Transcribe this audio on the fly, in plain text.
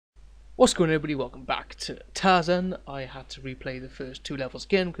What's going on, everybody? Welcome back to Tarzan. I had to replay the first two levels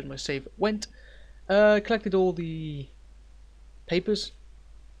again because my save went. Collected all the papers,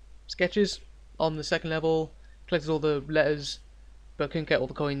 sketches on the second level, collected all the letters, but couldn't get all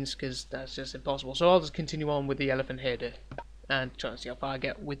the coins because that's just impossible. So I'll just continue on with the elephant header and try to see how far I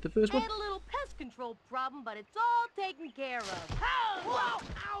get with the first one. Had a little pest control problem, but it's all taken care of. Ow! Whoa!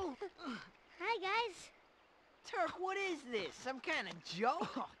 Ow! Hi, guys. Terk, what is this? Some kind of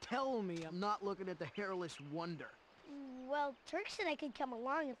joke? Oh, tell me I'm not looking at the hairless wonder. Well, Terk said I could come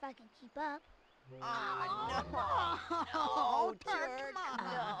along if I could keep up. Oh, no. No, Terk,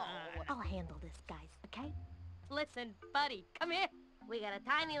 No. I'll handle this, guys, okay? Listen, buddy, come here. We got a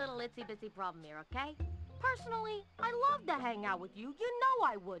tiny little itsy-bitsy problem here, okay? Personally, I love to hang out with you. You know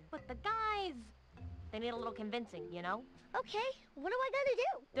I would. But the guys, they need a little convincing, you know? Okay, what do I gotta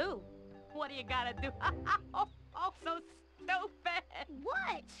Do? What do you gotta do? oh, so stupid.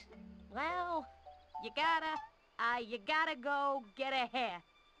 What? Well, you gotta go get a hair.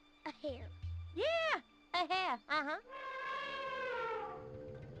 A hair. Yeah, a hair,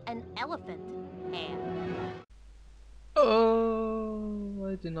 An elephant hair. Oh,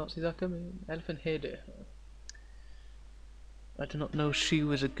 I did not see that coming. Elephant header. I did not know she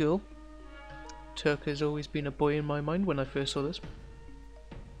was a girl. Terk has always been a boy in my mind when I first saw this.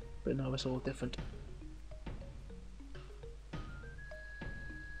 But now it's all different.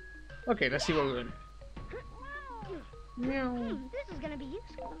 Okay, let's see what we're in. Meow. This is gonna be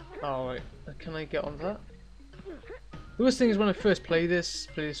useful. Alright, can I get on that? The worst thing is when I first play this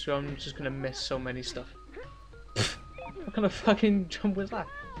through, I'm just gonna miss so many stuff. What kind of fucking jump was that?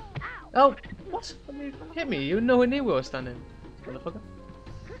 Oh, what? I mean, hit me, you were nowhere near where I was standing. Motherfucker.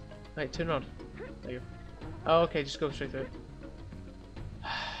 Right, turn around. There you go. Oh, okay, just go straight through it.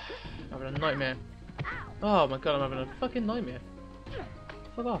 I'm having a nightmare. Oh my god, I'm having a fucking nightmare.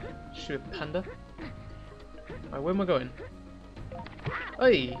 Fuck off, stupid panda. Alright, where am I going?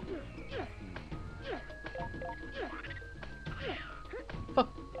 Hey!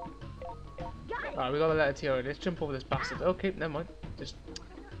 Fuck! Alright, we got the letter T already. Let's jump over this bastard. Okay, never mind. Just...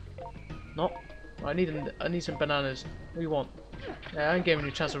 No. I need some bananas. What do you want? Yeah, I ain't giving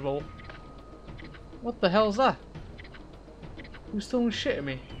you a chance to roll. What the hell's that? Who's throwing shit at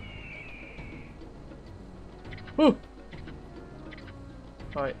me? Woo!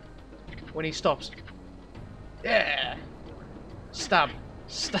 Right. When he stops. Yeah! Stab.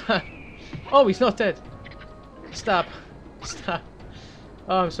 Stab. Oh, he's not dead. Stab. Stab.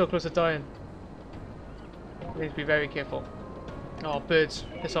 Oh, I'm so close to dying. I need to be very careful. Oh, birds.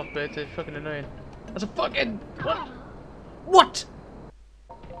 Piss off, birds. They're fucking annoying. That's a fucking... What? What?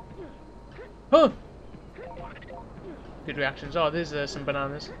 Huh? Good reactions. Oh, there's some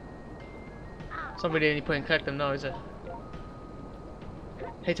bananas. It's not really any point in collecting them now, is it?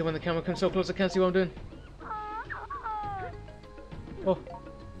 Hate it when the camera comes so close I can't see what I'm doing. Oh.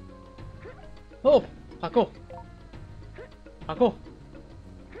 Oh! Parkour! Parkour!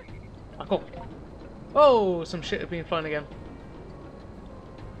 Parkour! Oh! Some shit has been flying again.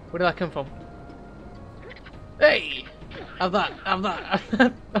 Where did that come from? Hey! Have that! Have that! Have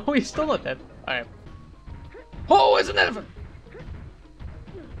that! Oh, he's still not dead. I am. Oh, it's an elephant!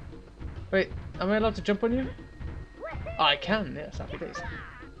 Wait, am I allowed to jump on you? Oh, I can, yes, happy days.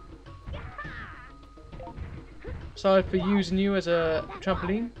 Sorry for using you as a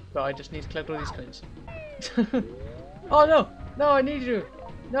trampoline, but I just need to collect all these coins. Oh no! No, I need you!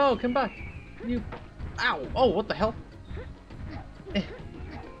 No, come back! You... Ow! Oh, what the hell?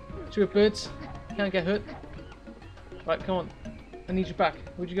 Two birds. Can't get hurt. Right, come on. I need you back.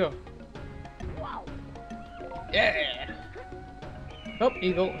 Where'd you go? Yeah! Oh,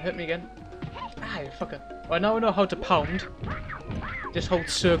 eagle. Hit me again. Ah, you fucker. Right, now I know how to pound. Just hold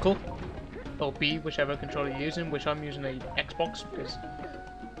circle. Or B, whichever controller you're using, which I'm using a Xbox because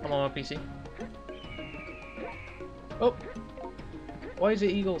I'm on my PC. Oh! Why is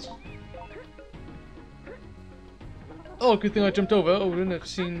it eagles? Oh, good thing I jumped over. Oh, we wouldn't have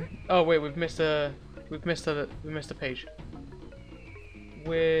seen. Oh wait, we've missed a page.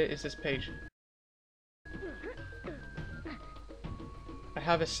 Where is this page? I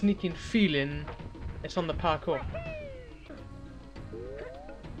have a sneaking feeling it's on the parkour.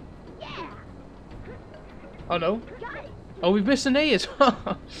 Oh no. Oh, we've missed an A as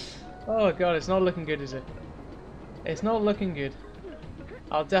well. Oh god, it's not looking good, is it? It's not looking good.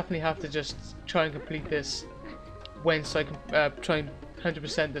 I'll definitely have to just try and complete this once I can try and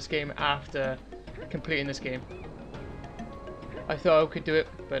 100% this game after completing this game. I thought I could do it,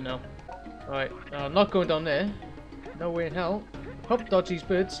 but no. Alright, I'm not going down there. No way in hell. Hop, dodge these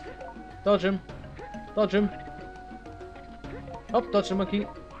birds. Dodge them. Dodge them. Hop, dodge the monkey.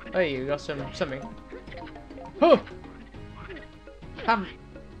 Hey, you got something. Huh! Have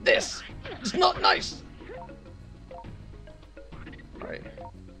this! It's not nice! Right.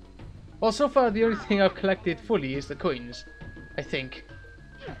 Well, so far the only thing I've collected fully is the coins. I think.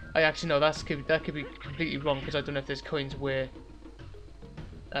 I actually know that could be completely wrong because I don't know if there's coins where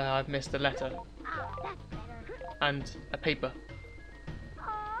I've missed a letter and a paper.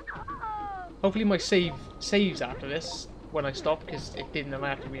 Hopefully my saves after this when I stop, because it didn't. I might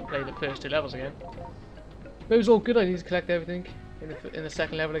have to replay the first 2 levels again. But it was all good. I need to collect everything in the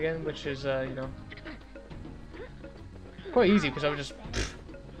second level again, which is you know, quite easy because I was just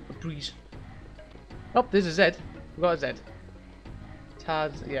a breeze. Oh, there's a Z. We got a Z.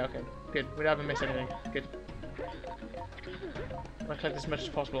 Tarzan. Yeah, okay, good. We haven't missed anything. Good. I'm gonna collect as much as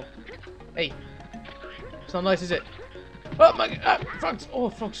possible. Hey, it's not nice, is it? Oh my god! Frogs! Oh,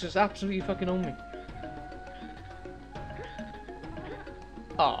 frogs just absolutely fucking own me.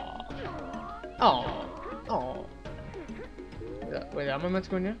 Aww. Aww. Aww. Wait, am I meant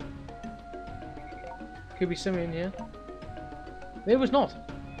to go in here? Could be something in here. It was not.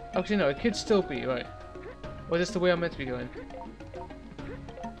 Actually, no, it could still be, right. Or is this the way I'm meant to be going?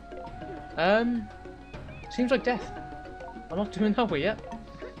 Seems like death. I'm not doing that way yet.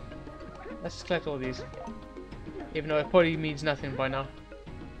 Let's just collect all these. Even though it probably means nothing by now.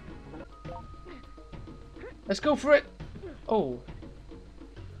 Let's go for it! Oh.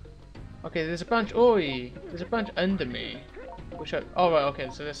 Okay, there's a branch. Oi! There's a branch under me. Which I. Oh, right, okay,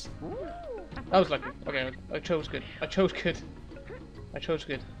 so this. That was lucky. Okay, I chose good. I chose good. I chose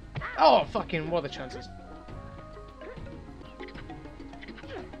good. Oh, fucking, what are the chances?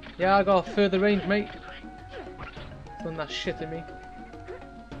 Yeah, I got further range, mate. Throwing that shit at me.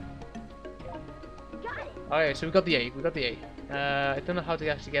 Alright, so we got the A. We got the A. I don't know how to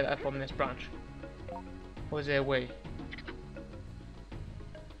actually get up on this branch. Or is there a way?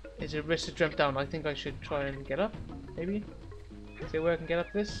 Is it risk to jump down? I think I should try and get up. Maybe? Is there where I can get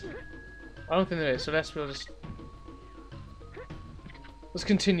up this? I don't think there is, so let's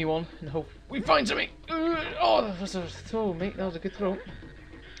continue on and hope we find something. Oh, that was a throw, mate. That was a good throw.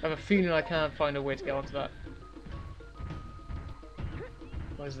 I have a feeling I can't find a way to get onto that.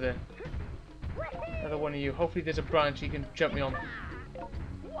 What is there? Another one of you. Hopefully there's a branch you can jump me on.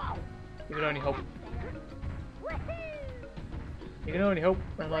 You can only hope. You can only hope,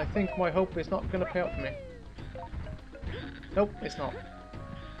 and I think my hope is not going to pay out for me. Nope, it's not.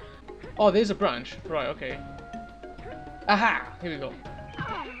 Oh, there's a branch. Right, okay. Aha! Here we go.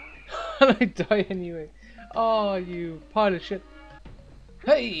 And I die anyway. Oh, you pile of shit.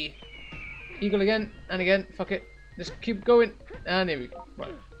 Hey! Eagle again, and again. Fuck it. Just keep going. And here we go.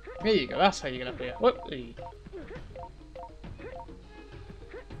 Right. There you go. That's how you get up here. Whoop!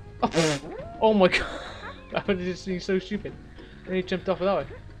 Oh my god. That would have just been so stupid. And he jumped off of that way.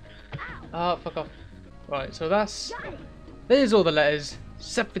 Ah, fuck off. Right, so that's... There's all the letters,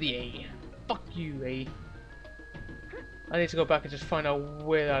 except for the A. Fuck you, A. I need to go back and just find out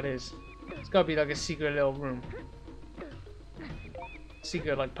where that is. It's gotta be like a secret little room.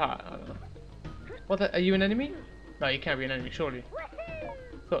 Secret, like, part. I don't know. What the... Are you an enemy? No, you can't be an enemy, surely.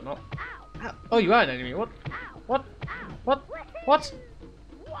 Thought not. Oh, you are an enemy. What? What? What? What?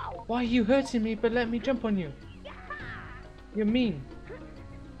 Why are you hurting me but let me jump on you? You're mean.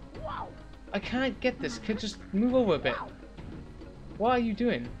 I can't get this. Can just move over a bit. What are you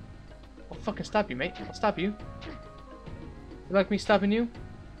doing? I'll fucking stab you, mate. I'll stab you. You like me stabbing you?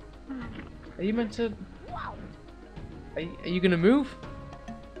 Are you meant to... Are you gonna move?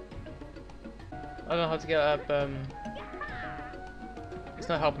 I don't know how to get up. It's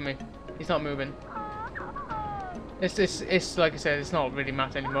not helping me. He's not moving. It's like I said, it's not really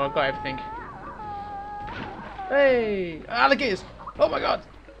matter anymore. I've got everything. Hey! Alligators! Oh my god!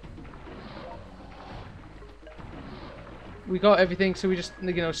 We got everything, so we just,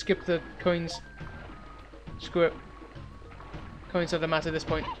 you know, skip the coins. Screw it. Coins don't matter at this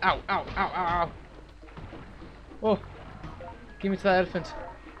point. Ow! Ow! Ow! Ow! Ow! Oh! Give me to that elephant.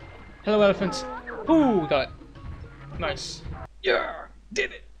 Hello, elephant. Ooh, we got it. Nice. Yeah!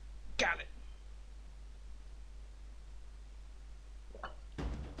 Did it! Got it!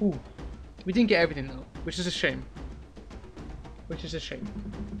 Ooh. We didn't get everything though, which is a shame. Which is a shame.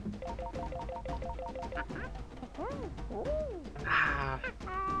 Ah.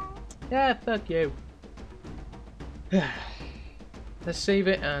 Yeah, fuck you. Let's save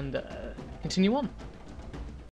it and continue on.